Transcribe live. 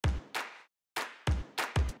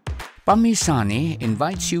Pamisani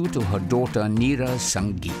invites you to her daughter Neera's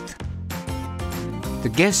Sangeet. The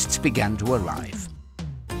guests began to arrive.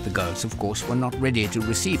 The girls, of course, were not ready to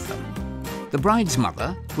receive them. The bride's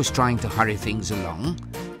mother was trying to hurry things along,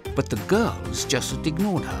 but the girls just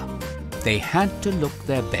ignored her. They had to look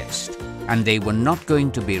their best, and they were not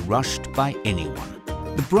going to be rushed by anyone.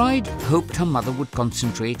 The bride hoped her mother would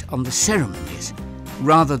concentrate on the ceremonies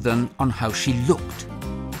rather than on how she looked.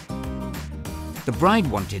 The bride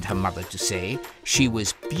wanted her mother to say she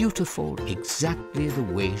was beautiful exactly the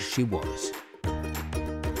way she was.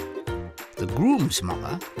 The groom's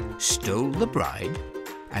mother stole the bride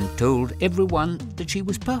and told everyone that she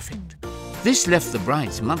was perfect. This left the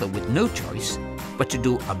bride's mother with no choice but to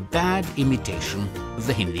do a bad imitation of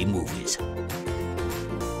the Hindi movies.